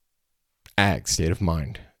Ag State of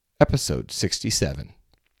Mind, episode 67.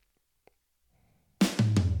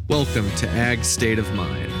 Welcome to Ag State of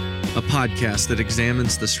Mind, a podcast that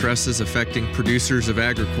examines the stresses affecting producers of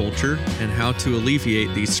agriculture and how to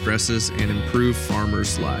alleviate these stresses and improve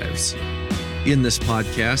farmers' lives. In this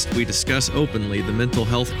podcast, we discuss openly the mental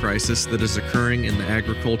health crisis that is occurring in the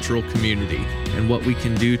agricultural community and what we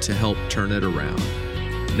can do to help turn it around.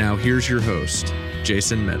 Now here's your host,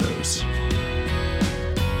 Jason Meadows.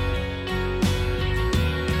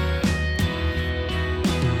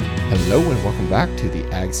 Hello and welcome back to the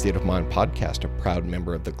Ag State of Mind podcast, a proud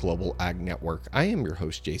member of the Global Ag Network. I am your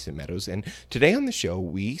host, Jason Meadows, and today on the show,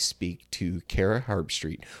 we speak to Kara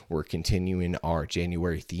Herbstreit. We're continuing our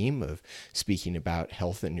January theme of speaking about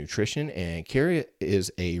health and nutrition, and Kara is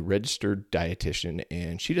a registered dietitian,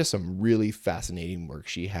 and she does some really fascinating work.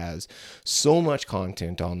 She has so much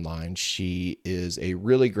content online. She is a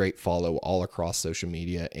really great follow all across social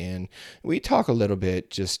media, and we talk a little bit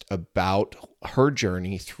just about her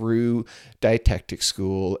journey through dietetic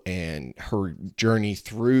school and her journey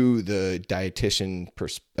through the dietitian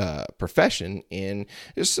profession, and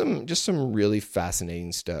just some really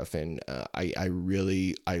fascinating stuff. And I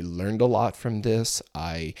learned a lot from this.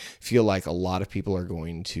 I feel like a lot of people are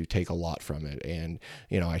going to take a lot from it. And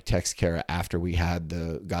I text Kara after we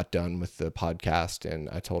got done with the podcast, and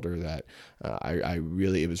I told her that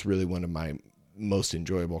it was really one of my most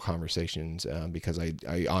enjoyable conversations because I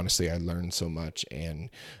honestly learned so much and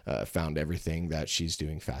found everything that she's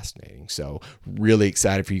doing fascinating. So really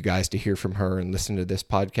excited for you guys to hear from her and listen to this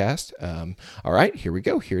podcast. All right, here we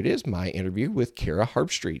go. Here it is, my interview with Kara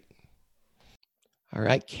Herbstreit. All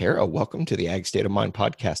right, Kara, welcome to the Ag State of Mind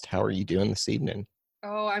podcast. How are you doing this evening?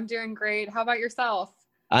 Oh, I'm doing great. How about yourself?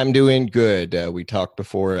 I'm doing good. We talked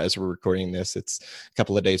before, as we're recording this, it's a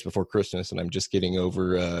couple of days before Christmas, and I'm just getting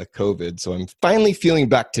over COVID. So I'm finally feeling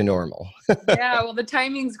back to normal. Yeah, well, the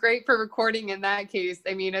timing's great for recording in that case.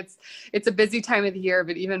 I mean, it's a busy time of the year,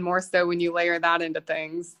 but even more so when you layer that into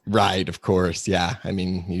things. Right, of course. Yeah. I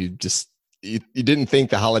mean, you didn't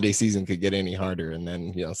think the holiday season could get any harder, and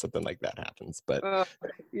then, something like that happens. But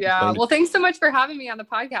yeah. Well, thanks so much for having me on the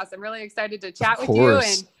podcast. I'm really excited to chat with you,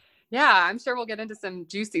 and yeah, I'm sure we'll get into some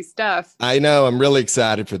juicy stuff. I know. I'm really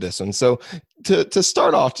excited for this one. So to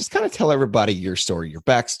start off, just kind of tell everybody your story, your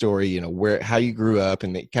backstory, how you grew up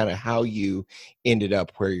and kind of how you ended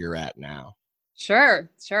up where you're at now. Sure.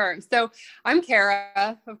 So I'm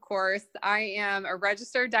Kara, of course. I am a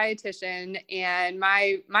registered dietitian, and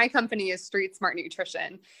my company is Street Smart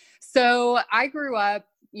Nutrition. So I grew up,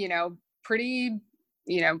 pretty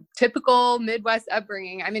typical Midwest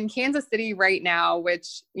upbringing. I'm in Kansas City right now,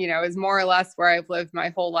 which, is more or less where I've lived my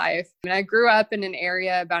whole life. And I grew up in an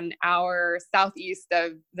area about an hour southeast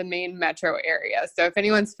of the main metro area. So if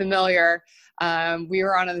anyone's familiar, we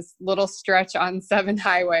were on this little stretch on 7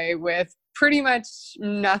 Highway with pretty much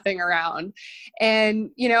nothing around. And,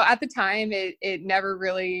 at the time, it never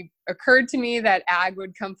really occurred to me that ag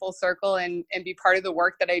would come full circle and be part of the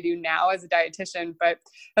work that I do now as a dietitian. But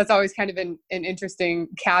that's always kind of an interesting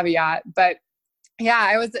caveat. But yeah,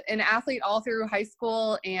 I was an athlete all through high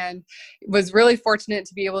school and was really fortunate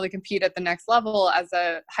to be able to compete at the next level as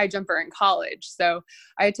a high jumper in college. So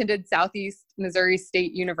I attended Southeast Missouri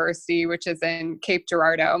State University, which is in Cape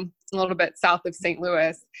Girardeau, a little bit south of St.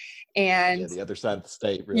 Louis. And the other side of the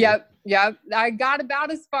state, really. Yep. I got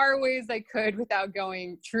about as far away as I could without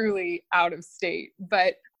going truly out of state.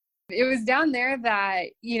 But it was down there that,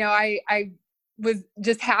 I was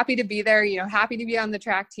just happy to be there, happy to be on the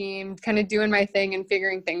track team, kind of doing my thing and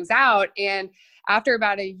figuring things out. And after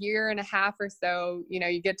about a year and a half or so,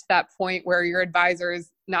 you get to that point where your advisor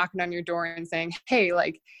is knocking on your door and saying, hey,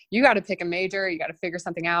 you got to pick a major, you got to figure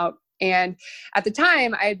something out. And at the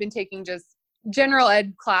time I had been taking just general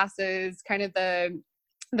ed classes, kind of the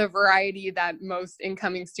variety that most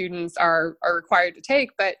incoming students are required to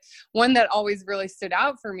take. But one that always really stood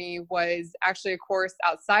out for me was actually a course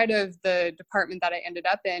outside of the department that I ended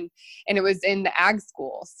up in, and it was in the ag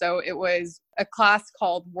school. So it was a class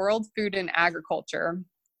called World Food and Agriculture.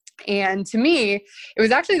 And to me, it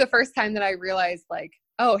was actually the first time that I realized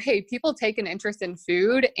oh, hey, people take an interest in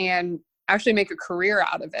food and actually make a career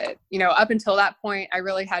out of it. Up until that point, I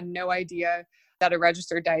really had no idea that a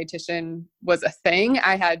registered dietitian was a thing.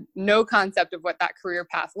 I had no concept of what that career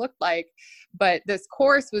path looked like, but this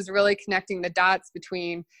course was really connecting the dots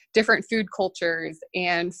between different food cultures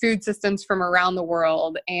and food systems from around the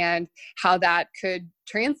world and how that could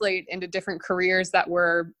translate into different careers that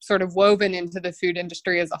were sort of woven into the food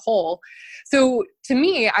industry as a whole. So to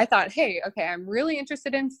me, I thought, hey, okay, I'm really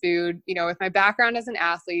interested in food. With my background as an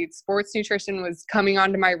athlete, sports nutrition was coming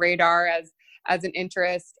onto my radar as as an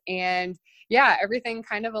interest. And yeah, everything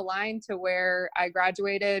kind of aligned to where I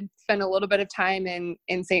graduated, spent a little bit of time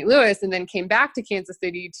in St. Louis, and then came back to Kansas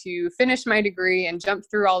City to finish my degree and jump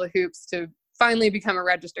through all the hoops to finally become a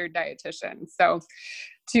registered dietitian. So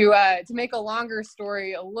to make a longer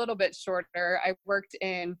story a little bit shorter, I worked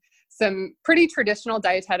in some pretty traditional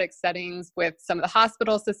dietetic settings with some of the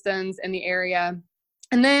hospital systems in the area.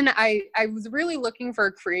 And then I was really looking for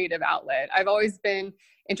a creative outlet. I've always been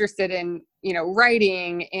interested in,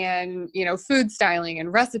 writing and, food styling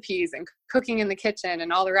and recipes and cooking in the kitchen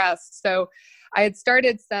and all the rest. So I had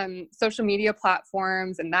started some social media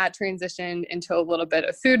platforms, and that transitioned into a little bit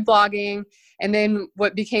of food blogging. And then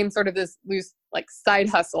what became sort of this loose, like, side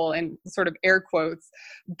hustle in sort of air quotes.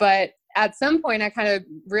 But at some point I kind of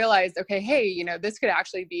realized, okay, hey, this could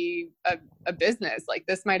actually be a business. Like,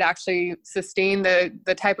 this might actually sustain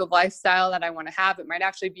the type of lifestyle that I want to have. It might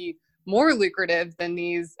actually be more lucrative than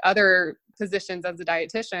these other positions as a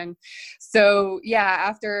dietitian. So yeah,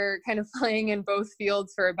 after kind of playing in both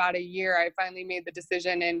fields for about a year, I finally made the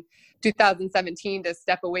decision in 2017 to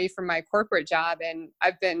step away from my corporate job. And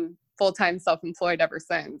I've been full-time self-employed ever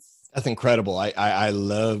since. That's incredible. I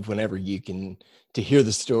love whenever you can to hear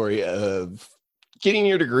the story of getting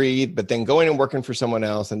your degree, but then going and working for someone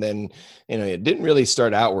else. And then, it didn't really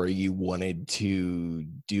start out where you wanted to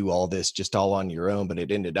do all this just all on your own, but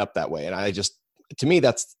it ended up that way. And to me,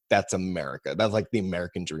 that's America. That's like the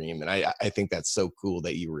American dream. And I think that's so cool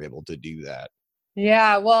that you were able to do that.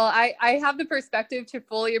 Yeah, well, I have the perspective to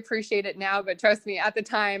fully appreciate it now, but trust me, at the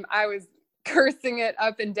time I was cursing it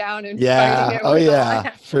up and down and fighting it. Oh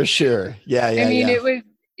yeah, for sure. Yeah. I mean,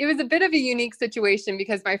 it was a bit of a unique situation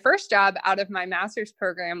because my first job out of my master's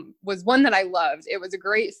program was one that I loved. It was a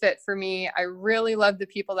great fit for me. I really loved the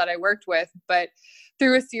people that I worked with, but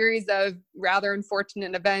through a series of rather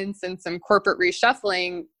unfortunate events and some corporate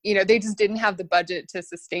reshuffling, they just didn't have the budget to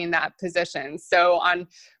sustain that position. So on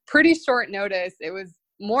pretty short notice, it was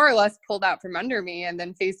more or less pulled out from under me, and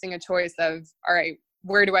then facing a choice of, all right,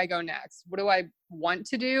 where do I go next? What do I want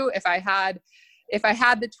to do? If I had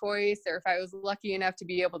the choice, or if I was lucky enough to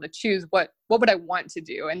be able to choose, what would I want to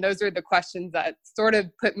do? And those are the questions that sort of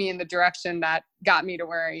put me in the direction that got me to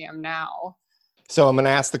where I am now. So I'm going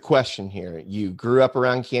to ask the question here. You grew up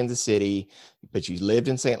around Kansas City, but you lived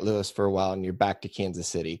in St. Louis for a while and you're back to Kansas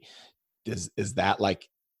City. Is that like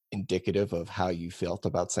indicative of how you felt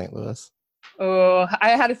about St. Louis? Oh, I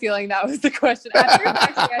had a feeling that was the question. At first,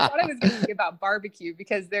 actually, I thought I was going to be about barbecue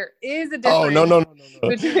because there is a difference. Oh, no.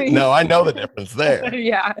 No, I know the difference there.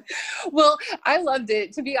 Yeah. Well, I loved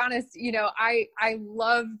it. To be honest, I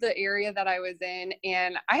loved the area that I was in,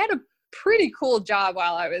 and I had a pretty cool job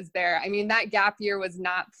while I was there. I mean, that gap year was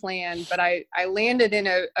not planned, but I landed in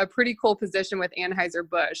a pretty cool position with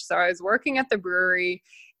Anheuser-Busch. So I was working at the brewery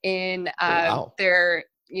in their,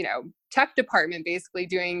 tech department, basically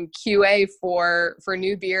doing QA for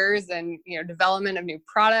new beers and, development of new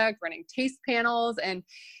product, running taste panels. And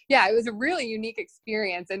yeah, it was a really unique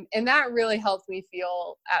experience. And that really helped me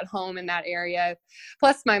feel at home in that area.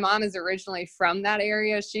 Plus my mom is originally from that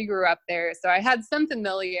area. She grew up there. So I had some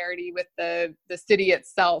familiarity with the city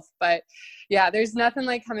itself, but yeah, there's nothing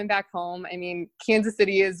like coming back home. I mean, Kansas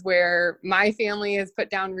City is where my family has put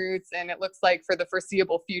down roots, and it looks like for the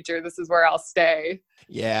foreseeable future, this is where I'll stay.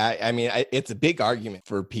 Yeah. I mean, it's a big argument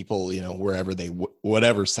for people, wherever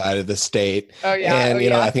whatever side of the state. Oh yeah.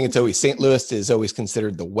 And, I think it's always, St. Louis is always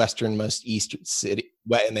considered the westernmost eastern city,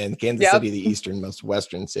 and then Kansas City, the easternmost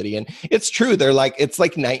western city. And it's true. It's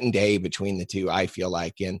like night and day between the two, I feel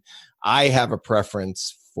like. And I have a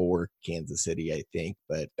preference for Kansas City, I think,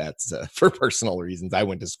 but that's for personal reasons. I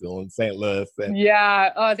went to school in St. Louis.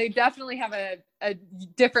 Yeah. They definitely have a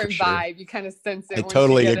different vibe. You kind of sense it. I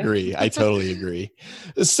totally agree.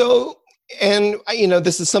 So, and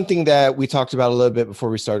this is something that we talked about a little bit before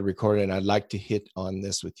we started recording. I'd like to hit on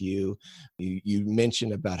this with you. You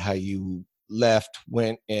mentioned about how you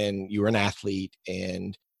went and you were an athlete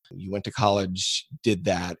and you went to college, did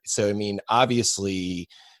that. So, I mean, obviously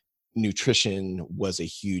nutrition was a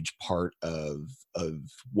huge part of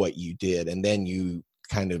what you did. And then you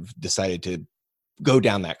kind of decided to go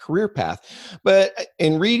down that career path. But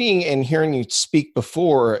in reading and hearing you speak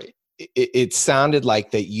before, it sounded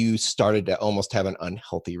like that you started to almost have an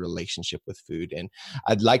unhealthy relationship with food. And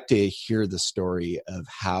I'd like to hear the story of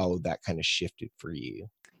how that kind of shifted for you.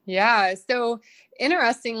 Yeah. So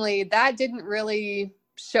interestingly, that didn't really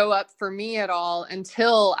show up for me at all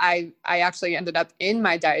until I actually ended up in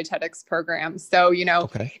my dietetics program. So,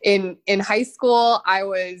 in high school, I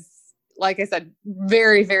was like I said,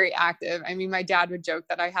 very, very active. I mean, my dad would joke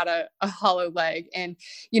that I had a hollow leg, and,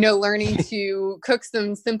 learning to cook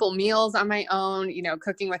some simple meals on my own,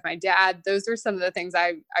 cooking with my dad, those are some of the things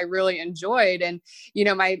I really enjoyed. And,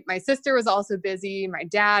 my sister was also busy, my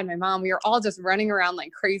dad, my mom, we were all just running around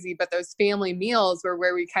like crazy, but those family meals were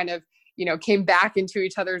where we kind of came back into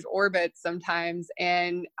each other's orbits sometimes.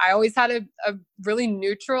 And I always had a really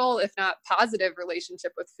neutral, if not positive,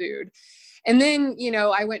 relationship with food. And then,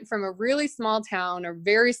 I went from a really small town, a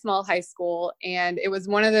very small high school, and it was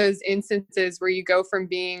one of those instances where you go from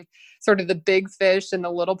being sort of the big fish in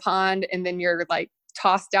the little pond, and then you're like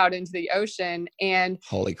tossed out into the ocean. And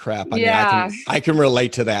holy crap. I mean, I can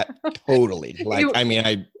relate to that totally. Like, I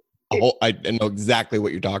know exactly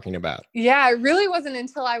what you're talking about. Yeah, it really wasn't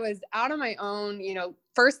until I was out on my own,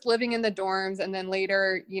 first living in the dorms, and then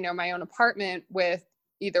later, my own apartment with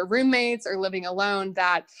either roommates or living alone,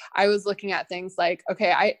 that I was looking at things like,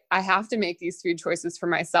 okay, I have to make these food choices for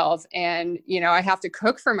myself, and, I have to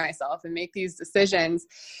cook for myself and make these decisions.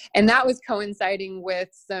 And that was coinciding with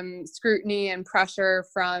some scrutiny and pressure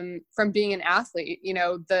from being an athlete.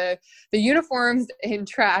 The uniforms in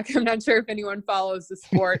track, I'm not sure if anyone follows the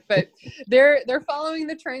sport, but they're following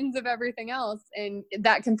the trends of everything else. And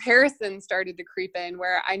that comparison started to creep in,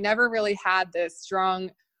 where I never really had this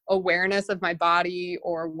strong awareness of my body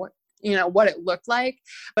or what it looked like.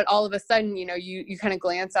 But all of a sudden, you kind of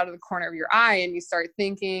glance out of the corner of your eye and you start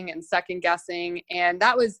thinking and second guessing. And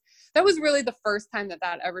that was really the first time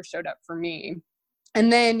that ever showed up for me.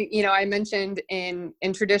 And then, I mentioned in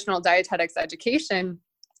traditional dietetics education,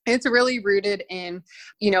 it's really rooted in,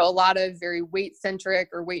 a lot of very weight centric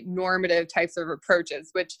or weight normative types of approaches,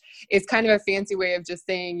 which is kind of a fancy way of just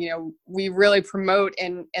saying, we really promote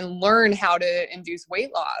and learn how to induce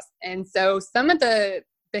weight loss. And so some of the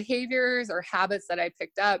behaviors or habits that I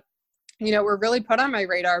picked up, were really put on my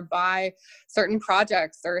radar by certain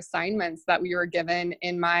projects or assignments that we were given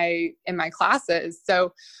in my classes.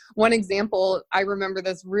 So one example, I remember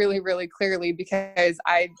this really, really clearly because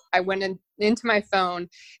I went into my phone,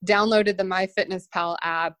 downloaded the MyFitnessPal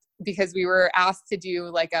app because we were asked to do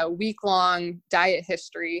like a week-long diet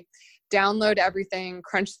history, download everything,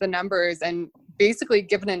 crunch the numbers, and basically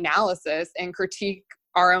give an analysis and critique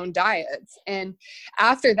our own diets. And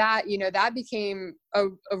after that, that became a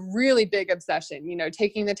really big obsession,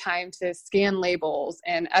 taking the time to scan labels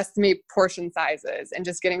and estimate portion sizes and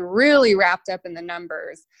just getting really wrapped up in the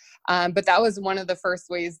numbers. But that was one of the first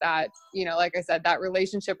ways that, like I said, that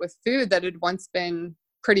relationship with food that had once been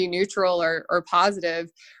pretty neutral or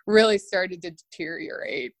positive really started to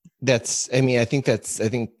deteriorate. I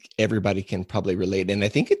think everybody can probably relate. And I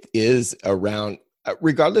think it is around,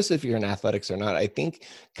 regardless if you're in athletics or not, I think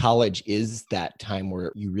college is that time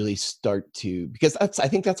where you really start to, because I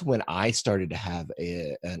think that's when I started to have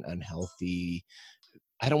an unhealthy,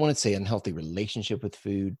 I don't want to say unhealthy relationship with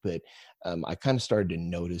food, but I kind of started to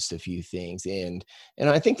notice a few things. And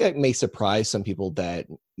I think that may surprise some people that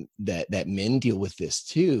men deal with this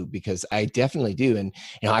too, because I definitely do. And,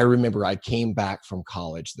 I remember I came back from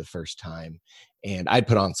college the first time and I'd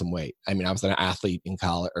put on some weight. I mean, I was an athlete in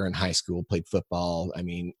college or in high school, played football. I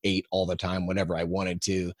mean, ate all the time, whenever I wanted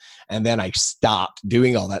to. And then I stopped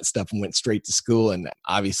doing all that stuff and went straight to school. And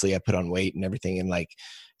obviously I put on weight and everything. And like,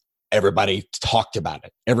 everybody talked about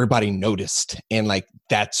it. Everybody noticed. And like,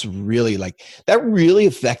 that's really like, that really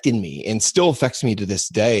affected me and still affects me to this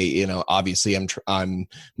day. Obviously I'm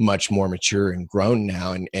much more mature and grown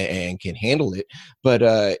now and can handle it. But,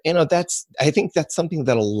 I think that's something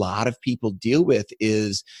that a lot of people deal with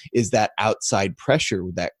is that outside pressure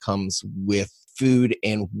that comes with food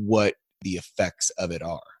and what the effects of it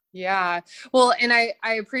are. Yeah. Well, and I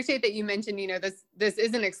appreciate that you mentioned, this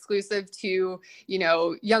isn't exclusive to,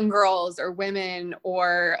 young girls or women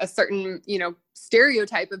or a certain,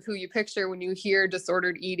 stereotype of who you picture when you hear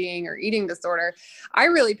disordered eating or eating disorder. I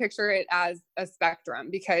really picture it as a spectrum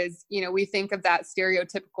because, we think of that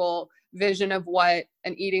stereotypical vision of what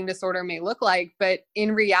an eating disorder may look like. But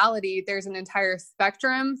in reality, there's an entire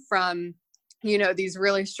spectrum from, these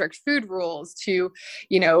really strict food rules to,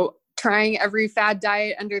 trying every fad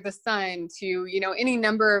diet under the sun to, any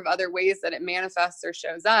number of other ways that it manifests or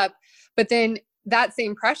shows up. But then that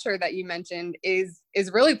same pressure that you mentioned is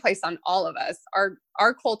really placed on all of us.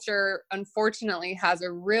 Our culture, unfortunately, has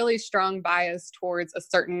a really strong bias towards a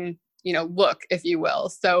certain, look, if you will.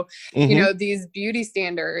 So, these beauty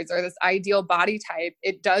standards or this ideal body type,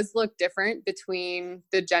 it does look different between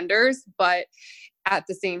the genders, but at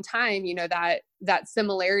the same time, that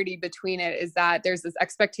similarity between it is that there's this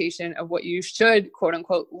expectation of what you should, quote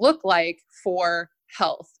unquote, look like for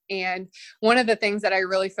health. And one of the things that I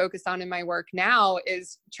really focus on in my work now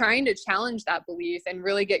is trying to challenge that belief and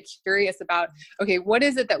really get curious about, okay, what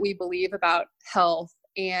is it that we believe about health?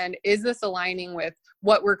 And is this aligning with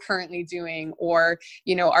what we're currently doing? Or,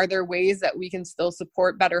 are there ways that we can still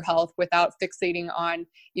support better health without fixating on,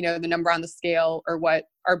 the number on the scale or what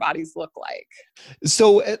our bodies look like?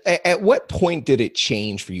 So at what point did it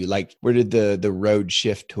change for you? Like, where did the road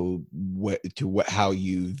shift to how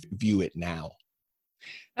you view it now?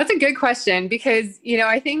 That's a good question because,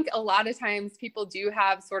 I think a lot of times people do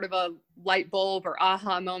have sort of a light bulb or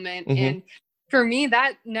aha moment. Mm-hmm. And for me,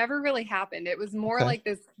 that never really happened. It was more Okay. like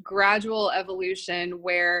this gradual evolution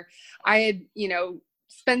where I had,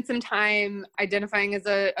 spent some time identifying as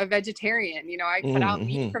a vegetarian. I cut out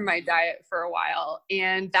meat from my diet for a while.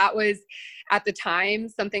 And that was, at the time,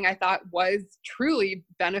 something I thought was truly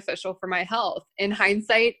beneficial for my health. In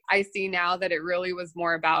hindsight, I see now that it really was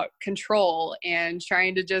more about control and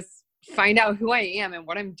trying to just find out who I am and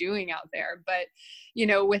what I'm doing out there. But,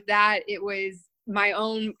 with that, it was my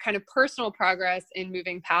own kind of personal progress in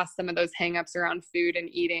moving past some of those hangups around food and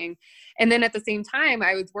eating. And then at the same time,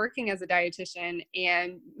 I was working as a dietitian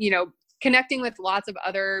and, connecting with lots of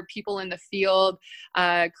other people in the field,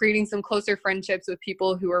 creating some closer friendships with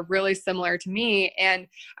people who are really similar to me. And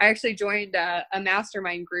I actually joined a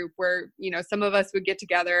mastermind group where, some of us would get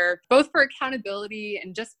together both for accountability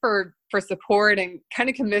and just for support and kind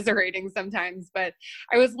of commiserating sometimes. But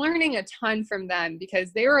I was learning a ton from them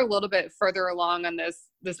because they were a little bit further along on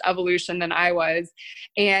this evolution than I was.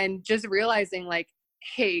 And just realizing like,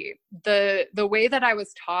 hey, the way that I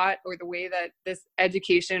was taught or the way that this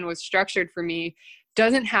education was structured for me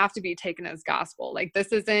doesn't have to be taken as gospel. Like this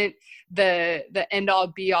isn't the end all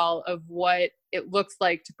be all of what it looks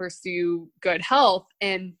like to pursue good health.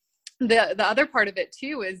 And the other part of it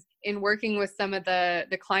too is in working with some of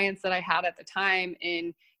the clients that I had at the time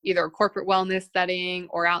in either a corporate wellness setting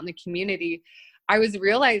or out in the community, I was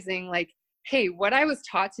realizing like, hey, what I was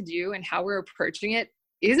taught to do and how we're approaching it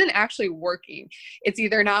isn't actually working. It's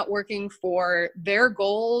either not working for their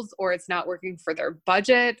goals or it's not working for their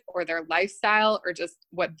budget or their lifestyle or just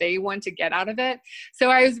what they want to get out of it.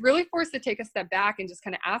 So I was really forced to take a step back and just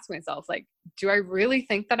kind of ask myself, like, do I really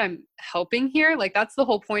think that I'm helping here? Like, that's the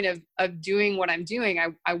whole point of doing what I'm doing.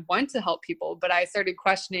 I want to help people, but I started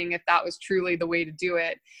questioning if that was truly the way to do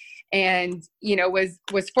it. And,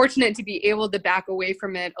 was fortunate to be able to back away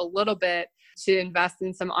from it a little bit to invest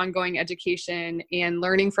in some ongoing education and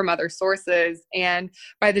learning from other sources. And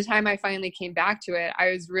by the time I finally came back to it,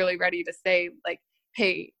 I was really ready to say like,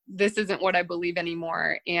 hey, this isn't what I believe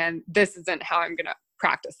anymore. And this isn't how I'm going to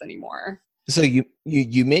practice anymore. So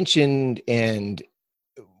you mentioned, and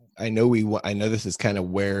I know this is kind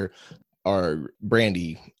of where our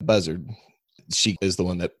Brandy Buzzard, she is the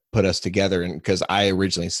one that put us together. And because I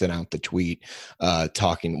originally sent out the tweet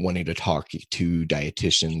wanting to talk to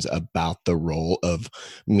dietitians about the role of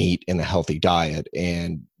meat in a healthy diet.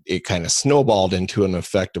 And it kind of snowballed into an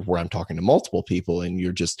effect of where I'm talking to multiple people. And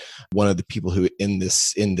you're just one of the people who in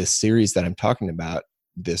this series that I'm talking about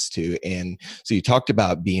this to. And so you talked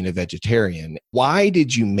about being a vegetarian. Why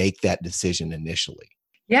did you make that decision initially?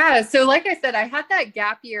 Yeah. So like I said, I had that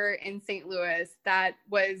gap year in St. Louis that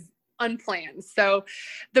was unplanned. So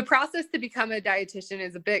the process to become a dietitian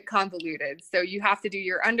is a bit convoluted. So you have to do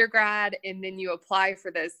your undergrad and then you apply for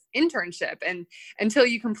this internship. And until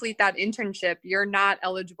you complete that internship, you're not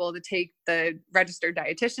eligible to take the registered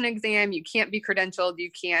dietitian exam. You can't be credentialed. You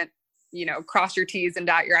can't, cross your T's and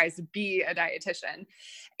dot your I's to be a dietitian.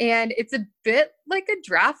 And it's a bit like a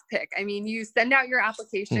draft pick. I mean, you send out your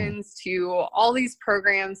applications to all these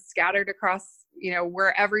programs scattered across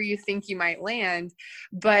wherever you think you might land,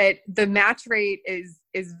 but the match rate is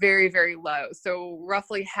very, very low. So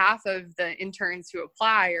roughly half of the interns who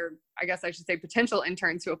apply, or I guess I should say potential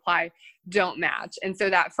interns who apply, don't match. And so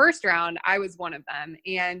that first round, I was one of them.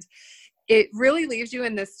 And it really leaves you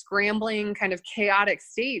in this scrambling kind of chaotic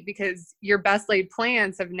state because your best laid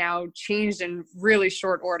plans have now changed in really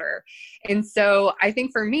short order. And so I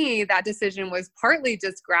think for me, that decision was partly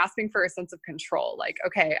just grasping for a sense of control. Like,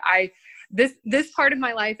 okay, this part of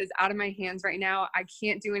my life is out of my hands right now. I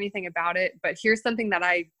can't do anything about it, but here's something that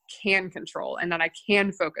I can control and that I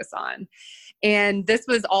can focus on. And this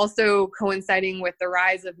was also coinciding with the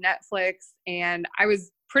rise of Netflix. And I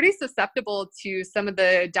was pretty susceptible to some of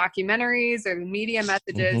the documentaries or the media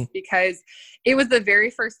messages because it was the very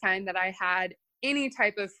first time that I had any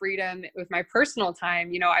type of freedom with my personal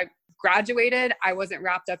time. I graduated, I wasn't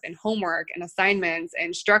wrapped up in homework and assignments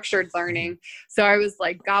and structured learning. So I was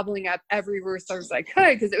like gobbling up every resource I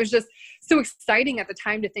could, because it was just so exciting at the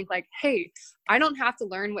time to think like, hey, I don't have to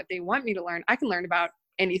learn what they want me to learn. I can learn about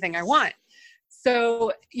anything I want.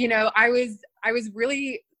 So, I was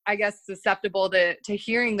really, I guess, susceptible to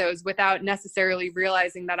hearing those without necessarily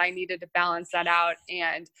realizing that I needed to balance that out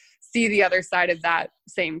and see the other side of that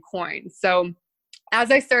same coin. So as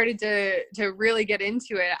I started to really get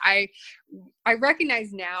into it, I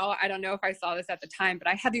recognize now, I don't know if I saw this at the time, but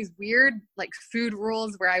I had these weird like food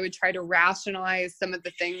rules where I would try to rationalize some of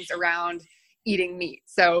the things around eating meat.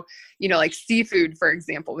 So, like seafood, for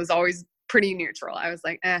example, was always pretty neutral. I was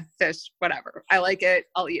like, fish, whatever. I like it,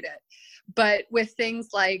 I'll eat it. But with things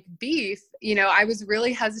like beef, I was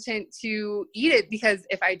really hesitant to eat it because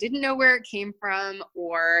if I didn't know where it came from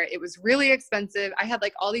or it was really expensive, I had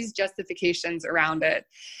like all these justifications around it.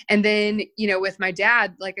 And then, with my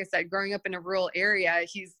dad, like I said, growing up in a rural area,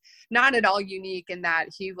 he's not at all unique in that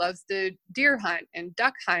he loves to deer hunt and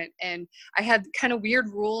duck hunt. And I had kind of weird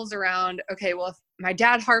rules around, okay, well, if my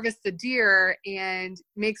dad harvests a deer and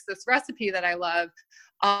makes this recipe that I love,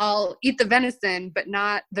 I'll eat the venison, but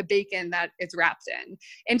not the bacon that it's wrapped in.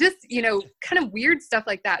 And just, kind of weird stuff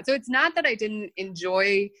like that. So it's not that I didn't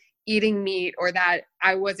enjoy eating meat or that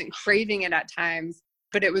I wasn't craving it at times,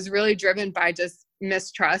 but it was really driven by just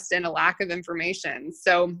mistrust and a lack of information.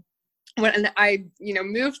 So when I,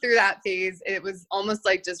 moved through that phase, it was almost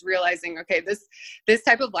like just realizing, okay, this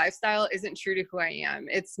type of lifestyle isn't true to who I am.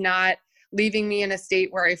 It's not leaving me in a state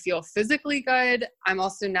where I feel physically good. I'm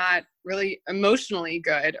also not really emotionally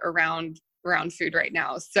good around food right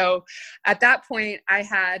now. So at that point, I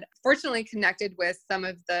had fortunately connected with some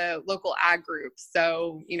of the local ag groups.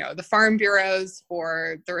 So, the farm bureaus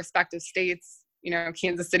for the respective states,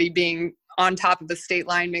 Kansas City being on top of the state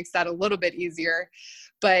line makes that a little bit easier.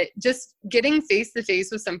 But just getting face to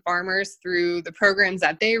face with some farmers through the programs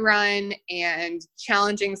that they run and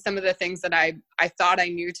challenging some of the things that I thought I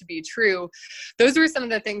knew to be true, those were some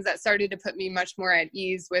of the things that started to put me much more at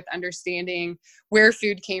ease with understanding where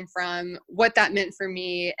food came from, what that meant for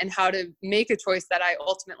me, and how to make a choice that I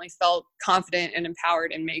ultimately felt confident and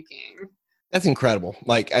empowered in making. That's incredible.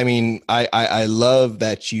 Like, I mean, I love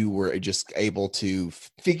that you were just able to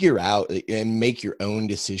figure out and make your own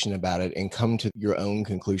decision about it and come to your own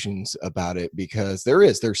conclusions about it, because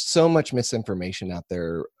there's so much misinformation out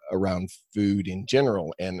there around food in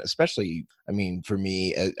general. And especially, I mean, for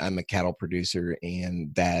me, I'm a cattle producer,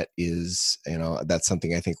 and that is, that's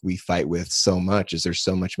something I think we fight with so much, is there's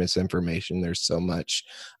so much misinformation. There's so much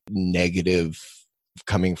negative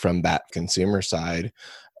coming from that consumer side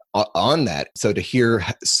on that. So to hear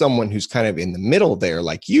someone who's kind of in the middle there,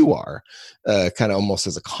 like you are, kind of almost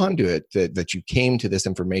as a conduit, that you came to this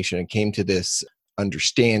information and came to this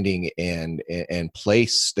understanding and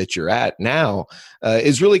place that you're at now,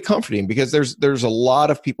 is really comforting, because there's a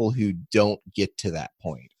lot of people who don't get to that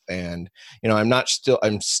point. And,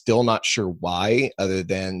 I'm still not sure why, other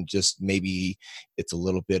than just maybe it's a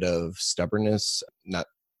little bit of stubbornness.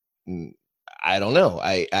 I don't know.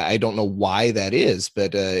 I don't know why that is,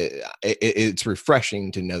 but it's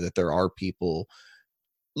refreshing to know that there are people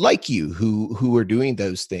like you who are doing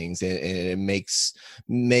those things, and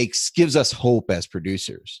it gives us hope as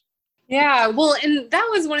producers. Yeah, well, and that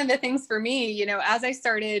was one of the things for me, as I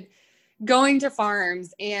started going to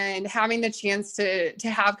farms and having the chance to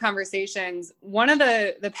have conversations, one of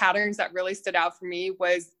the patterns that really stood out for me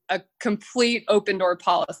was a complete open door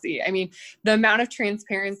policy. I mean, the amount of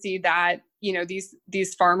transparency that,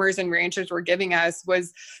 these farmers and ranchers were giving us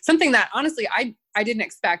was something that honestly, I didn't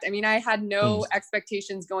expect. I mean, I had no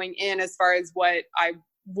expectations going in as far as what I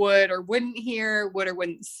would or wouldn't hear, would or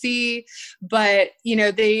wouldn't see, but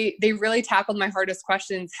they really tackled my hardest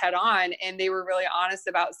questions head on, and they were really honest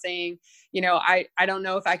about saying, I don't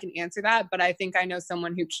know if I can answer that, but I think I know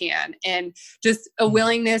someone who can, and just a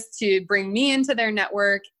willingness to bring me into their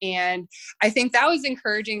network. And I think that was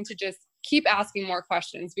encouraging to just keep asking more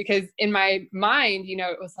questions, because in my mind,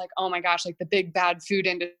 it was like, oh my gosh, like the big bad food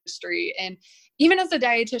industry. And even as a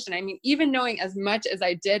dietitian, I mean, even knowing as much as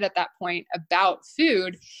I did at that point about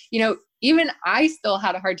food, even I still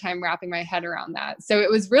had a hard time wrapping my head around that. So it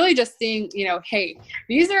was really just seeing, hey,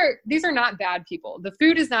 these are not bad people. The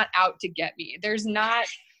food is not out to get me. There's not,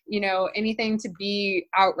 anything to be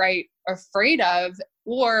outright afraid of.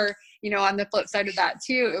 Or, on the flip side of that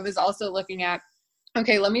too, it was also looking at,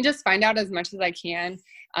 okay, let me just find out as much as I can,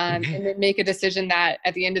 and then make a decision that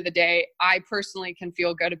at the end of the day, I personally can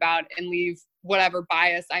feel good about and leave whatever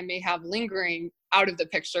bias I may have lingering out of the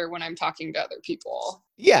picture when I'm talking to other people.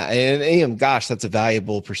 Yeah, and gosh, that's a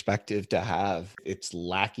valuable perspective to have. It's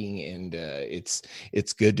lacking, and it's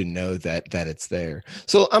good to know that it's there.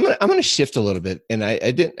 So I'm gonna shift a little bit, and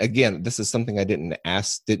I didn't, again, this is something I didn't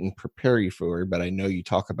prepare you for, but I know you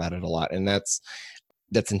talk about it a lot, and that's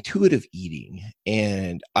intuitive eating.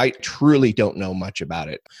 And I truly don't know much about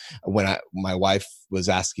it. When my wife was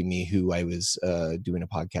asking me who I was doing a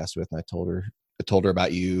podcast with, and I told her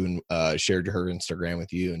about you, and shared her Instagram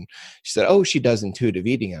with you, and she said, "Oh, she does intuitive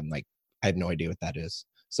eating." I'm like, I have no idea what that is.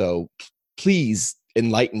 So please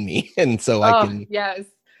enlighten me. And so I can. Yes.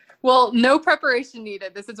 Well, no preparation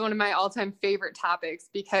needed. This is one of my all-time favorite topics,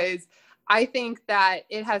 because I think that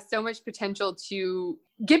it has so much potential to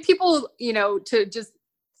get people, to just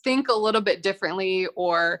think a little bit differently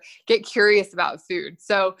or get curious about food.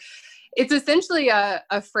 So it's essentially a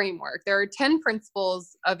framework. There are 10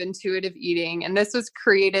 principles of intuitive eating, and this was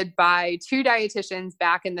created by 2 dietitians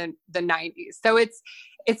back in the 90s. So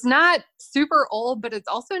it's not super old, but it's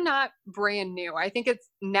also not brand new. I think it's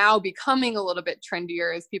now becoming a little bit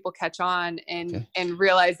trendier as people catch on and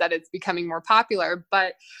realize that it's becoming more popular.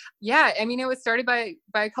 But yeah, I mean, it was started by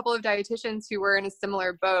a couple of dietitians who were in a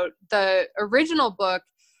similar boat. The original book,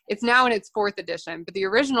 it's now in its 4th edition, but the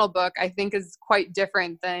original book, I think, is quite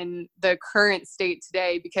different than the current state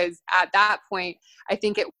today, because at that point, I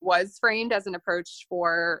think it was framed as an approach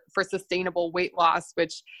for sustainable weight loss,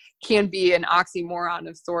 which can be an oxymoron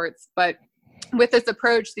of sorts. But with this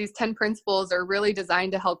approach, these 10 principles are really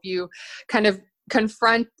designed to help you kind of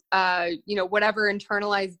confront whatever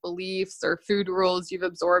internalized beliefs or food rules you've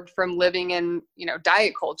absorbed from living in,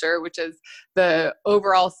 diet culture, which is the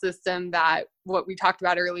overall system that what we talked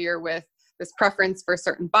about earlier, with this preference for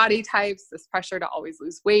certain body types, this pressure to always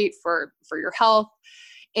lose weight for your health.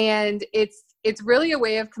 And it's really a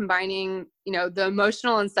way of combining, the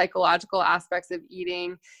emotional and psychological aspects of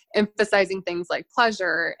eating, emphasizing things like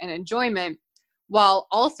pleasure and enjoyment, while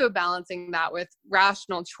also balancing that with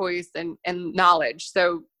rational choice and knowledge.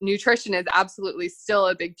 So nutrition is absolutely still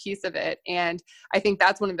a big piece of it. And I think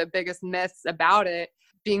that's one of the biggest myths about it,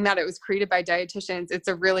 being that it was created by dietitians. It's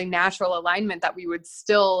a really natural alignment that we would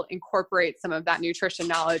still incorporate some of that nutrition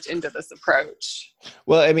knowledge into this approach.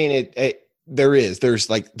 Well, I mean,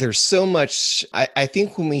 there's so much. I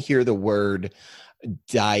think when we hear the word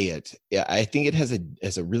diet, I think it has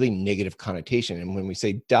a really negative connotation. And when we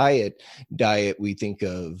say diet, we think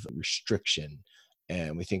of restriction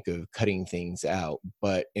and we think of cutting things out.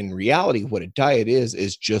 But in reality, what a diet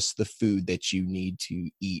is just the food that you need to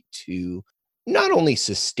eat to not only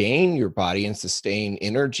sustain your body and sustain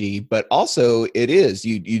energy, but also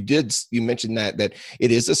you mentioned that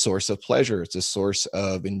it is a source of pleasure. It's a source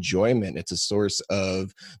of enjoyment. It's a source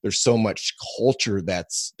of, there's so much culture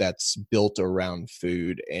that's built around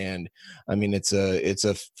food. And I mean,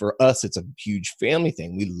 for us, it's a huge family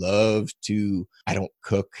thing. We love to, I don't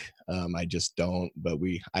cook. I just don't, but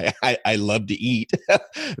I love to eat.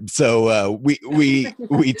 So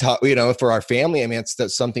we talk, for our family, I mean,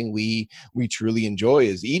 that's something we truly enjoy,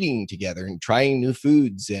 is eating together and trying new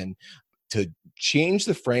foods, and to change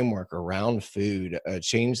the framework around food,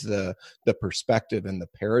 change the perspective and the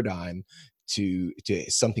paradigm to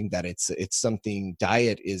something that it's something.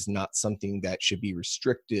 Diet is not something that should be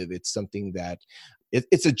restrictive. It's something that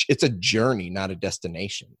it's a journey, not a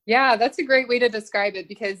destination. Yeah, that's a great way to describe it,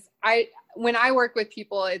 because when I work with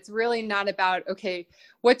people, it's really not about, okay,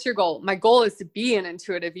 what's your goal? My goal is to be an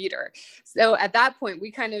intuitive eater. So at that point,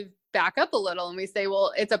 we kind of back up a little and we say,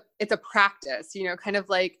 well, it's a practice, kind of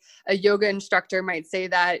like a yoga instructor might say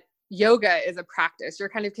that yoga is a practice. You're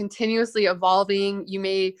kind of continuously evolving. You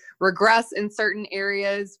may regress in certain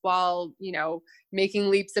areas while, making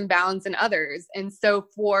leaps and bounds in others. And so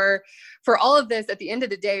for all of this, at the end of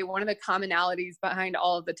the day, one of the commonalities behind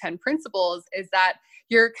all of the 10 principles is that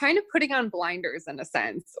you're kind of putting on blinders in a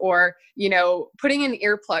sense, or, putting in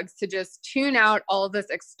earplugs to just tune out all of this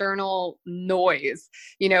external noise,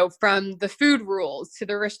 from the food rules to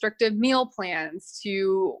the restrictive meal plans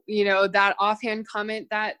to, that offhand comment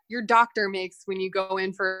that your doctor makes when you go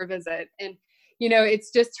in for a visit. And,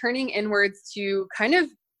 it's just turning inwards to kind of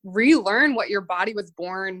relearn what your body was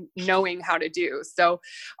born knowing how to do. So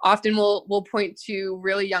often we'll point to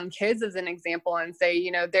really young kids as an example and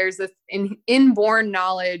say, there's this inborn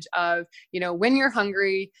knowledge of, when you're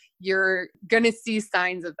hungry, you're going to see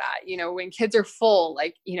signs of that. When kids are full,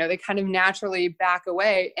 they kind of naturally back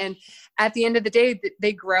away. And at the end of the day,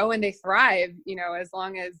 they grow and they thrive, as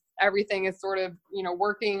long as everything is sort of,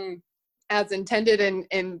 working as intended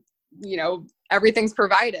and everything's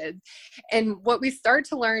provided. And what we start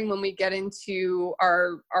to learn when we get into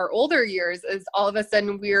our older years is all of a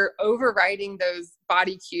sudden we're overriding those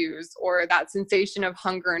body cues or that sensation of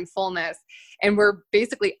hunger and fullness. And we're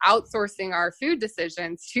basically outsourcing our food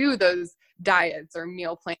decisions to those diets or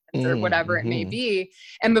meal plans or whatever it may be.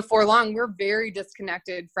 And before long, we're very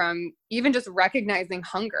disconnected from even just recognizing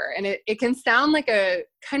hunger. And it can sound like a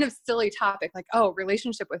kind of silly topic, like, oh,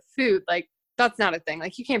 relationship with food. Like, that's not a thing.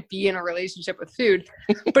 Like, you can't be in a relationship with food,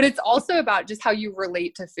 but it's also about just how you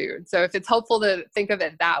relate to food. So if it's helpful to think of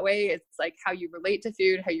it that way, it's like how you relate to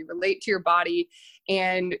food, how you relate to your body.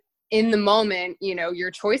 And in the moment,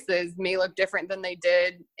 your choices may look different than they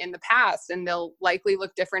did in the past, and they'll likely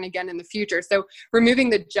look different again in the future. So removing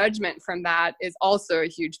the judgment from that is also a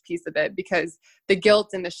huge piece of it, because the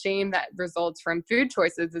guilt and the shame that results from food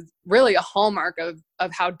choices is really a hallmark of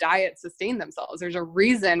how diets sustain themselves. There's a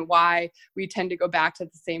reason why we tend to go back to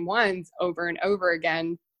the same ones over and over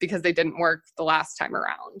again, because they didn't work the last time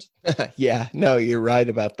around. Yeah, no, you're right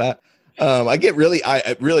about that.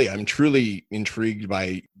 I'm truly intrigued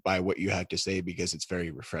by what you have to say, because it's very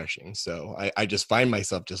refreshing. So I just find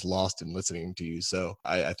myself just lost in listening to you. So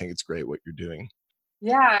I think it's great what you're doing.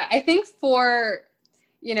 Yeah, I think for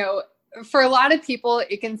a lot of people,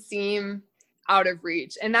 it can seem out of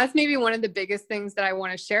reach. And that's maybe one of the biggest things that I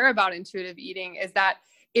want to share about intuitive eating, is that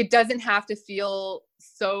it doesn't have to feel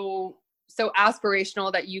so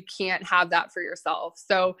aspirational that you can't have that for yourself.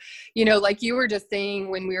 So, like you were just saying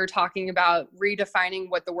when we were talking about redefining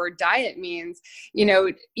what the word diet means,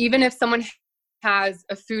 even if someone has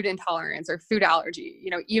a food intolerance or food allergy,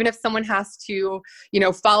 even if someone has to,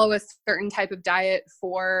 follow a certain type of diet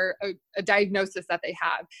for a diagnosis that they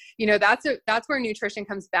have, that's where nutrition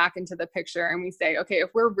comes back into the picture. And we say, okay, if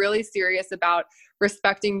we're really serious about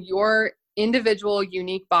respecting your individual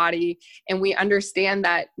unique body, and we understand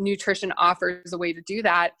that nutrition offers a way to do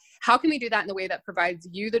that, how can we do that in a way that provides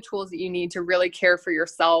you the tools that you need to really care for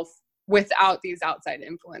yourself without these outside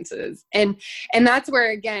influences? And that's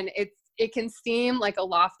where, again, it can seem like a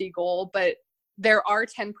lofty goal, but there are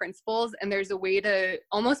 10 principles, and there's a way to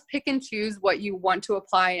almost pick and choose what you want to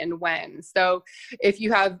apply and when. So if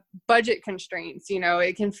you have budget constraints,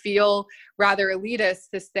 it can feel rather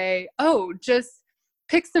elitist to say, oh, just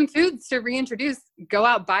pick some foods to reintroduce, go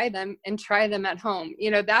out, buy them, and try them at home.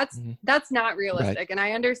 That's not realistic. Right. And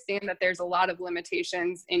I understand that there's a lot of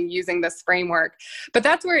limitations in using this framework, but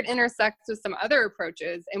that's where it intersects with some other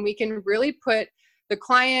approaches. And we can really put the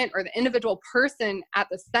client or the individual person at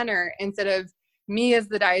the center, instead of me as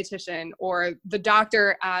the dietitian or the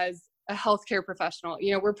doctor as a healthcare professional.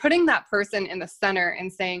 We're putting that person in the center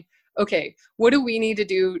and saying, okay, what do we need to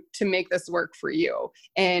do to make this work for you?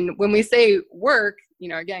 And when we say work,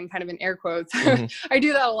 again, kind of in air quotes, I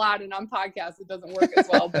do that a lot, and on podcasts, it doesn't work as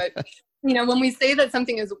well. But, when we say that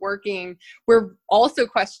something is working, we're also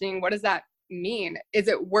questioning, what does that mean? Is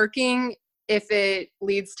it working if it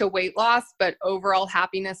leads to weight loss, but overall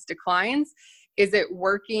happiness declines? Is it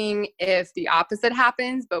working if the opposite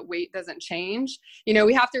happens, but weight doesn't change?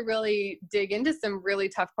 We have to really dig into some really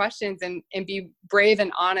tough questions and be brave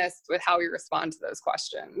and honest with how we respond to those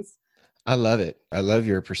questions. I love it. I love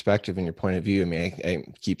your perspective and your point of view. I mean, I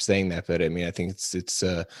keep saying that, but I mean, I think it's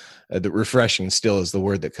the refreshing still is the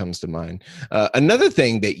word that comes to mind. Another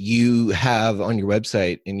thing that you have on your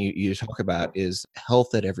website and you talk about is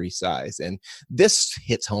health at every size. And this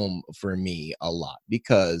hits home for me a lot,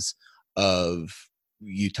 because of,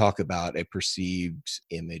 you talk about a perceived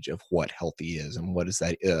image of what healthy is, and what is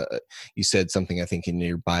that? You said something, I think, in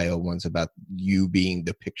your bio once about you being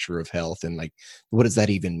the picture of health, and like, what does that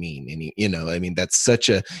even mean? And I mean, that's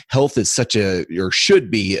health is such a, or should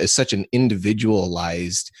be, such an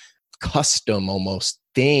individualized, custom almost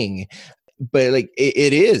thing. But like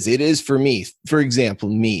it is for me. For example,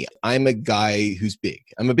 me, I'm a guy who's big.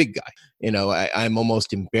 I'm a big guy. I'm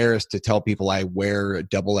almost embarrassed to tell people I wear a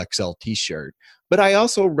XXL t-shirt, but I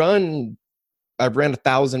also I've ran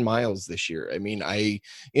 1,000 miles this year. I mean,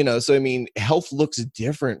 health looks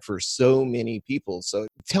different for so many people. So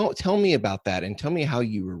tell me about that, and tell me how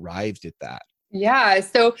you arrived at that. Yeah.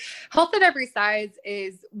 So health at every size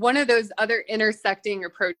is one of those other intersecting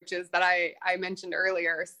approaches that I mentioned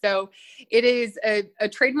earlier. So it is a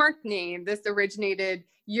trademark name. This originated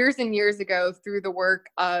years and years ago through the work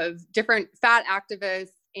of different fat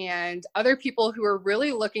activists and other people who are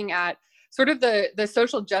really looking at sort of the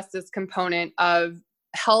social justice component of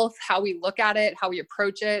health, how we look at it, how we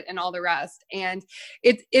approach it, and all the rest. And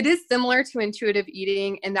it is similar to intuitive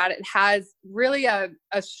eating in that it has really a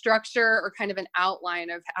structure or kind of an outline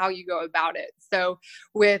of how you go about it. So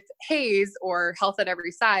with HAES, or health at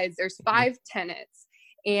every size, there's 5 tenets.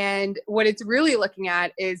 And what it's really looking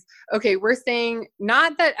at is, okay, we're saying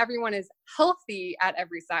not that everyone is healthy at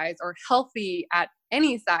every size or healthy at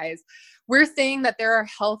any size. We're saying that there are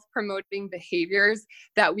health promoting behaviors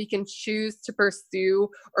that we can choose to pursue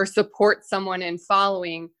or support someone in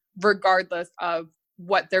following, regardless of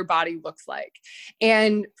what their body looks like.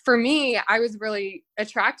 And for me, I was really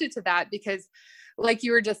attracted to that because, like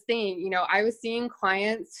you were just saying, I was seeing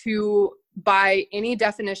clients who, by any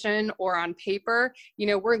definition or on paper,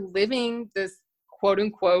 were living this quote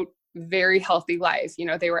unquote very healthy life.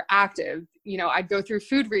 They were active. I'd go through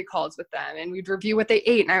food recalls with them and we'd review what they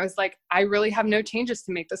ate. And I was like, I really have no changes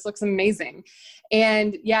to make. This looks amazing.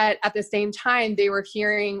 And yet at the same time, they were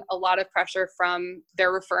hearing a lot of pressure from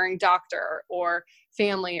their referring doctor or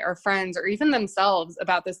family or friends, or even themselves,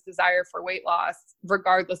 about this desire for weight loss,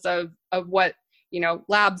 regardless of what,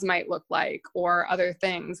 labs might look like or other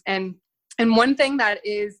things. And one thing that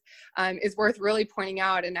is worth really pointing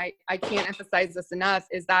out, and I can't emphasize this enough,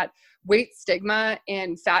 is that weight stigma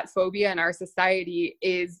and fat phobia in our society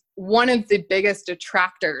is one of the biggest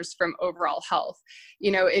detractors from overall health.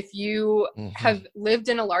 If you have lived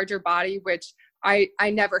in a larger body, which I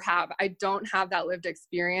never have, I don't have that lived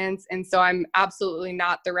experience. And so I'm absolutely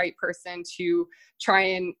not the right person to try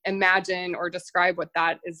and imagine or describe what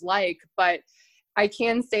that is like. But I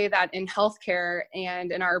can say that in healthcare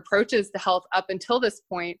and in our approaches to health up until this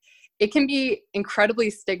point, it can be incredibly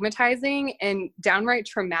stigmatizing and downright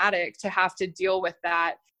traumatic to have to deal with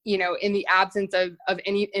that, in the absence of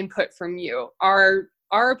any input from you. Our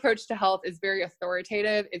approach to health is very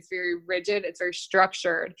authoritative. It's very rigid. It's very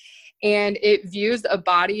structured. And it views a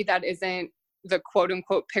body that isn't the quote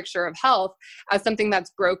unquote picture of health as something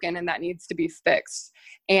that's broken and that needs to be fixed.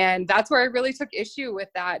 And that's where I really took issue with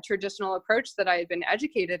that traditional approach that I had been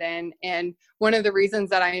educated in. And one of the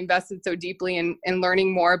reasons that I invested so deeply in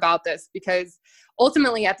learning more about this, because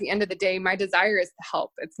ultimately at the end of the day, my desire is to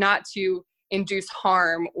help. It's not to induce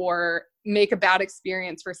harm or make a bad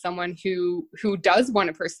experience for someone who does want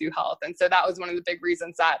to pursue health. And so that was one of the big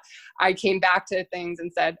reasons that I came back to things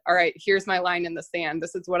and said, all right, here's my line in the sand.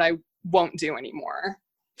 This is what I won't do anymore.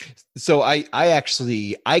 So I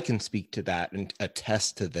can speak to that and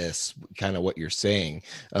attest to this, kind of what you're saying,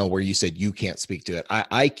 where you said you can't speak to it.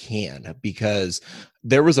 I can, because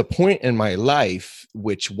there was a point in my life,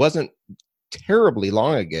 which wasn't terribly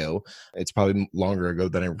long ago. It's probably longer ago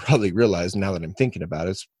than I probably realized now that I'm thinking about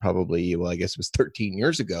it. It's probably, I guess it was 13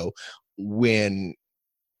 years ago, when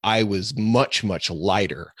I was much, much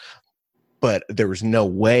lighter, but there was no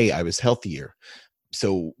way I was healthier.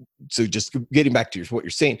 So just getting back to what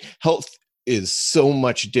you're saying, health is so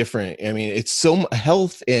much different. I mean, it's so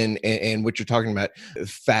health and what you're talking about,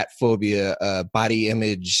 fat phobia, body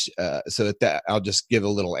image. So that I'll just give a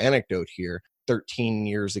little anecdote here. 13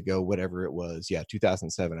 years ago, whatever it was,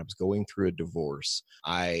 2007, I was going through a divorce.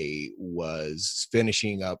 I was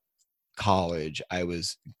finishing up college. I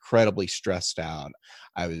was incredibly stressed out.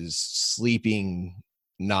 I was sleeping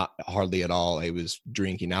not hardly at all. I was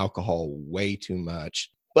drinking alcohol way too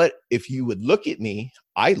much. But if you would look at me,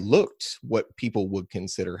 I looked what people would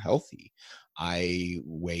consider healthy. I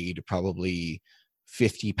weighed probably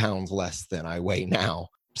 50 pounds less than I weigh now.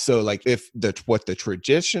 So like what the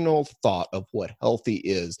traditional thought of what healthy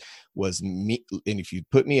is was me, and if you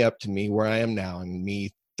put me up to me where I am now and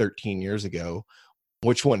me 13 years ago,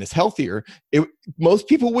 which one is healthier? Most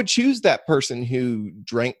people would choose that person who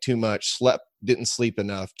drank too much, didn't sleep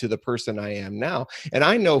enough, to the person I am now. And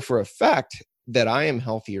I know for a fact that I am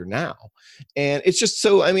healthier now. And it's just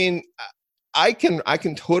so, I mean, I can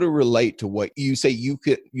totally relate to what you say.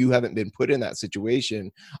 You haven't been put in that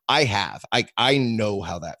situation. I have. I know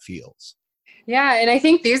how that feels. Yeah. And I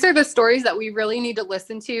think these are the stories that we really need to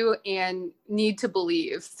listen to and need to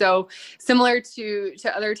believe. So similar to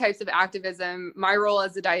other types of activism, my role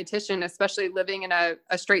as a dietitian, especially living in a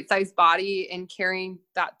straight sized body and carrying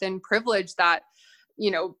that thin privilege that,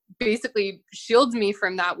 basically shields me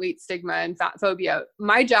from that weight stigma and fat phobia.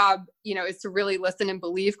 My job, is to really listen and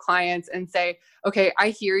believe clients and say, okay, I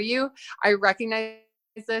hear you. I recognize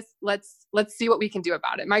this. Let's see what we can do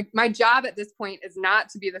about it. My job at this point is not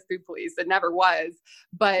to be the food police. It never was,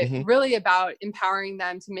 but really about empowering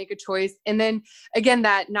them to make a choice. And then again,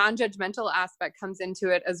 that non-judgmental aspect comes into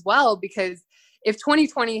it as well, because if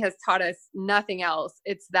 2020 has taught us nothing else,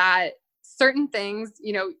 it's that certain things,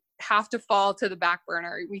 have to fall to the back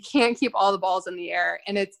burner. We can't keep all the balls in the air.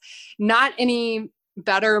 And it's not any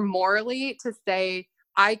better morally to say,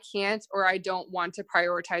 I can't, or I don't want to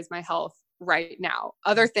prioritize my health right now.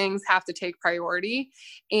 Other things have to take priority.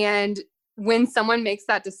 And when someone makes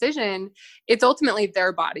that decision, it's ultimately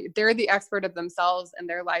their body. They're the expert of themselves and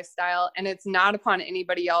their lifestyle. And it's not upon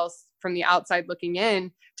anybody else from the outside looking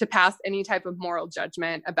in to pass any type of moral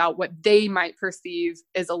judgment about what they might perceive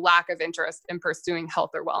as a lack of interest in pursuing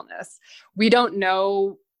health or wellness. We don't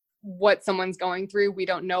know what someone's going through. We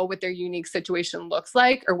don't know what their unique situation looks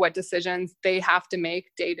like or what decisions they have to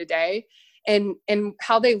make day to day and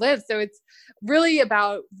how they live. So it's really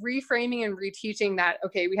about reframing and reteaching that,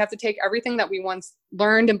 okay, we have to take everything that we once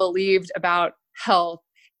learned and believed about health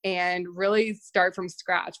and really start from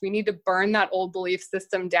scratch. We need to burn that old belief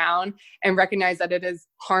system down and recognize that it is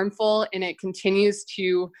harmful and it continues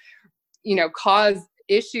to, cause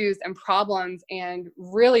issues and problems and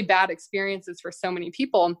really bad experiences for so many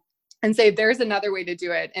people, and say there's another way to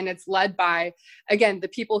do it. And it's led by, again, the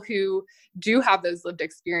people who do have those lived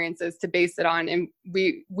experiences to base it on. And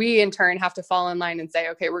we in turn have to fall in line and say,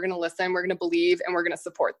 okay, we're going to listen, we're going to believe, and we're going to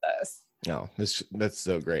support this. No, that's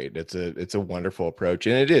so great. It's a wonderful approach.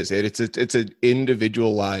 And it's an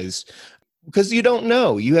individualized, because you don't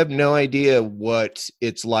know, you have no idea what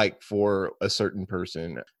it's like for a certain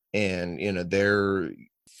person and, their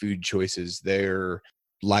food choices, their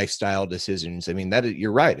lifestyle decisions. I mean,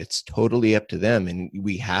 you're right. It's totally up to them. And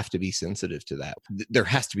we have to be sensitive to that. There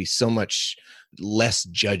has to be so much less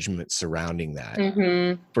judgment surrounding that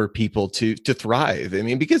for people to thrive. I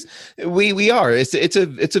mean, because we are, it's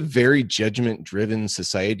a very judgment driven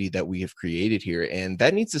society that we have created here. And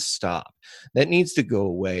that needs to stop. That needs to go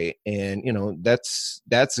away. And, that's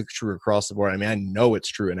true across the board. I mean, I know it's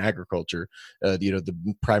true in agriculture,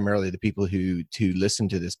 primarily the people who listen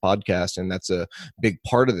to this podcast. And that's a big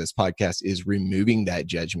part of this podcast, is removing that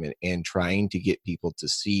judgment and trying to get people to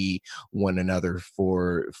see one another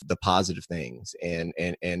for the positive things and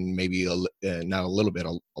maybe not a little bit,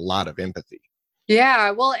 a lot of empathy.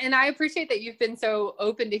 Yeah. Well, and I appreciate that you've been so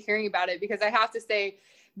open to hearing about it, because I have to say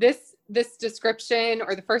this description,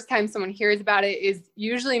 or the first time someone hears about it, is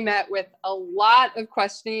usually met with a lot of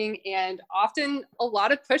questioning and often a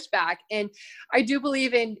lot of pushback. And I do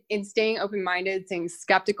believe in staying open-minded, staying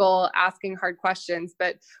skeptical, asking hard questions.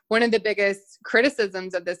 But one of the biggest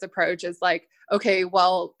criticisms of this approach is like, okay,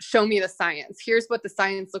 well, show me the science. Here's what the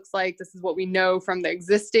science looks like. This is what we know from the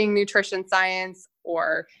existing nutrition science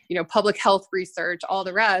or, public health research, all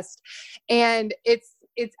the rest. And it's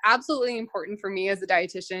absolutely important for me as a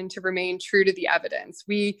dietitian to remain true to the evidence.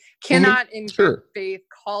 We cannot in good faith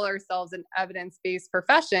call ourselves an evidence-based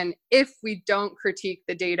profession if we don't critique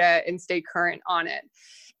the data and stay current on it.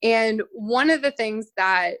 And one of the things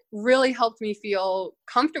that really helped me feel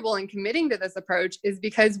comfortable in committing to this approach is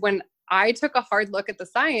because when I took a hard look at the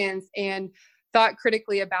science and thought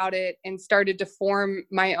critically about it and started to form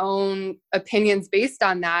my own opinions based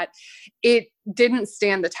on that, it didn't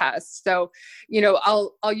stand the test. So,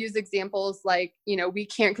 I'll use examples like, we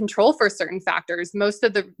can't control for certain factors. Most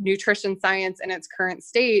of the nutrition science in its current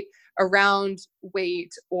state around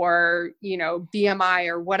weight or, BMI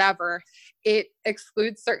or whatever, it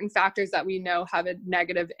excludes certain factors that we know have a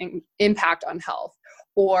negative impact on health.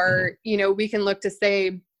 Or, we can look to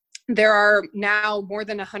say, there are now more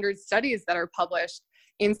than 100 studies that are published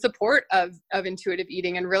in support of intuitive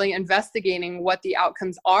eating and really investigating what the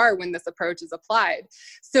outcomes are when this approach is applied.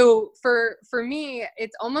 So for me,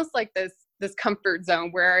 it's almost like this comfort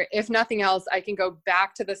zone where, if nothing else, I can go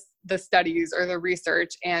back to the studies or the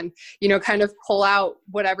research and, kind of pull out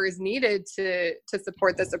whatever is needed to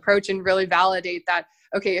support this approach and really validate that,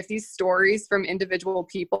 okay, if these stories from individual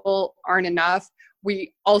people aren't enough,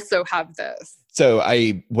 we also have this. So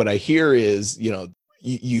what I hear is,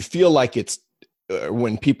 you feel like it's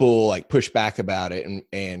when people like push back about it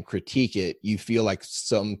and critique it, you feel like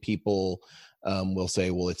some people will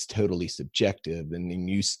say, well, it's totally subjective. And then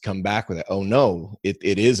you come back with it. Oh no, it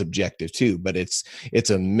is objective too, but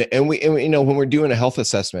and when we're doing a health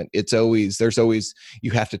assessment, there's always,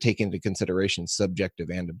 you have to take into consideration subjective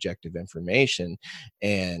and objective information.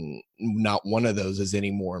 And not one of those is any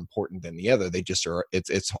more important than the other. They just are,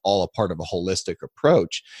 it's all a part of a holistic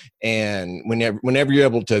approach. And whenever you're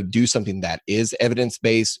able to do something that is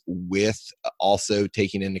evidence-based with also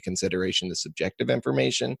taking into consideration the subjective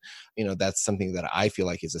information, that's something that I feel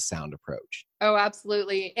like is a sound approach. Oh,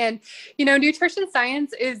 absolutely. And, nutrition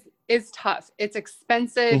science is tough. It's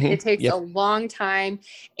expensive. It takes a long time.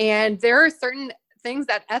 And there are certain things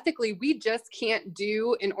that ethically we just can't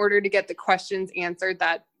do in order to get the questions answered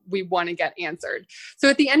that we want to get answered. So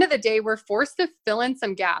at the end of the day, we're forced to fill in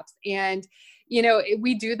some gaps. And,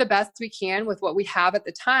 we do the best we can with what we have at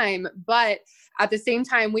the time. But at the same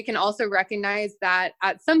time, we can also recognize that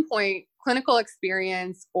at some point, clinical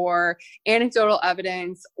experience or anecdotal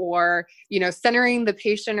evidence or, centering the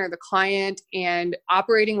patient or the client and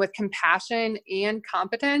operating with compassion and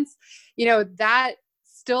competence, that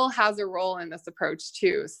still has a role in this approach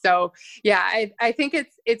too. So yeah, I think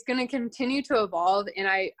it's going to continue to evolve. And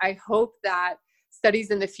I hope that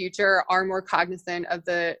studies in the future are more cognizant of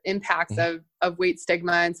the impacts of weight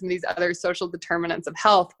stigma and some of these other social determinants of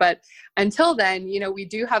health. But until then, we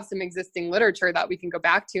do have some existing literature that we can go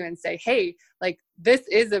back to and say, hey, like this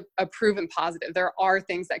is a proven positive. There are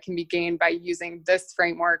things that can be gained by using this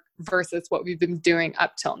framework versus what we've been doing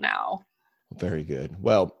up till now. Very good.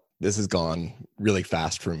 Well, this has gone really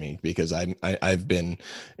fast for me because I've been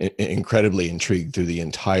incredibly intrigued through the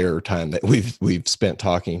entire time that we've spent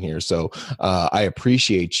talking here. So I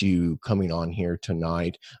appreciate you coming on here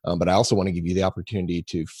tonight, but I also want to give you the opportunity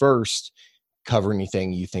to first cover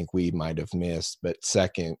anything you think we might have missed, but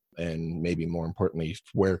second, and maybe more importantly,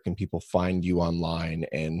 where can people find you online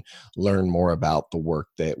and learn more about the work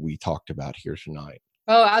that we talked about here tonight?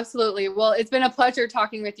 Oh, absolutely. Well, it's been a pleasure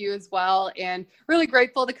talking with you as well, and really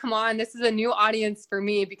grateful to come on. This is a new audience for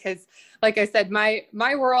me because, like I said, my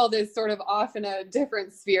world is sort of off in a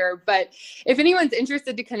different sphere. But if anyone's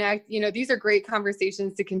interested to connect, these are great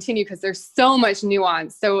conversations to continue because there's so much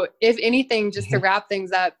nuance. So if anything, just to wrap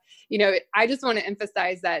things up, I just want to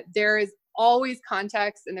emphasize that there is always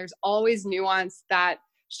context and there's always nuance that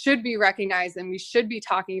should be recognized and we should be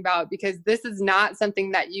talking about, because this is not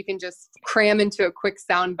something that you can just cram into a quick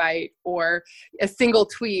soundbite or a single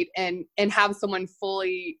tweet and have someone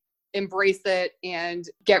fully embrace it and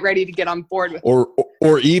get ready to get on board with it.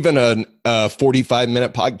 Or even a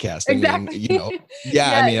 45-minute podcast.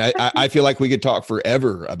 Exactly. I feel like we could talk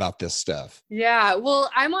forever about this stuff. Yeah. Well,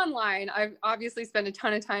 I'm online. I've obviously spent a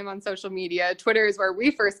ton of time on social media. Twitter is where we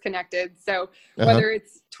first connected. So whether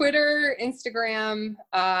it's Twitter, Instagram,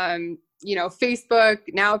 Facebook,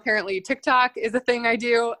 now apparently TikTok is a thing I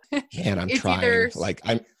do. Man, I'm trying.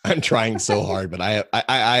 I'm trying so hard, but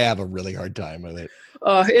I have a really hard time with it.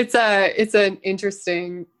 Oh, it's an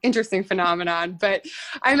interesting phenomenon, but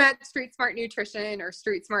I'm at Street Smart Nutrition or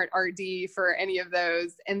Street Smart RD for any of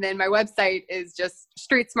those. And then my website is just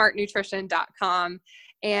streetsmartnutrition.com.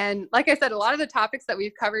 And like I said, a lot of the topics that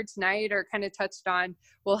we've covered tonight or kind of touched on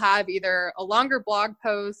will have either a longer blog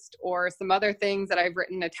post or some other things that I've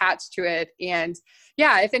written attached to it. And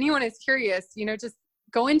yeah, if anyone is curious, just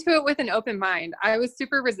go into it with an open mind. I was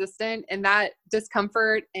super resistant, and that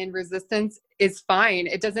discomfort and resistance is fine.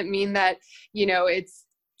 It doesn't mean that, it's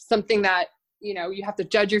something that, you have to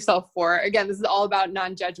judge yourself for. Again, this is all about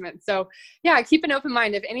non-judgment. So yeah, keep an open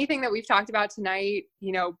mind. If anything that we've talked about tonight,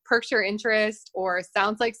 perks your interest or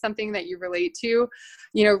sounds like something that you relate to,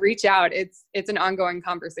 reach out. It's an ongoing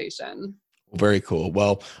conversation. Very cool.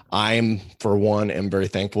 Well, I'm, for one, am very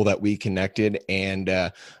thankful that we connected,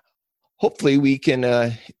 and hopefully we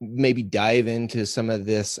can maybe dive into some of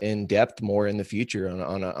this in depth more in the future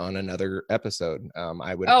on another episode.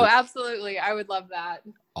 Absolutely. I would love that.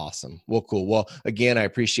 Awesome. Well, cool. Well, again, I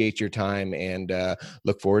appreciate your time and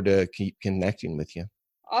look forward to keep connecting with you.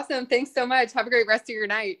 Awesome. Thanks so much. Have a great rest of your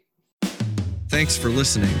night. Thanks for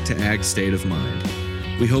listening to Ag State of Mind.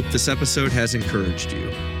 We hope this episode has encouraged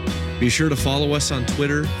you. Be sure to follow us on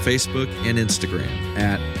Twitter, Facebook, and Instagram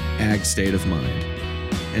at Ag State of Mind.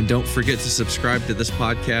 And don't forget to subscribe to this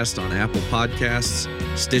podcast on Apple Podcasts,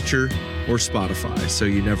 Stitcher, or Spotify so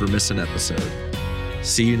you never miss an episode.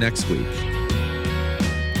 See you next week.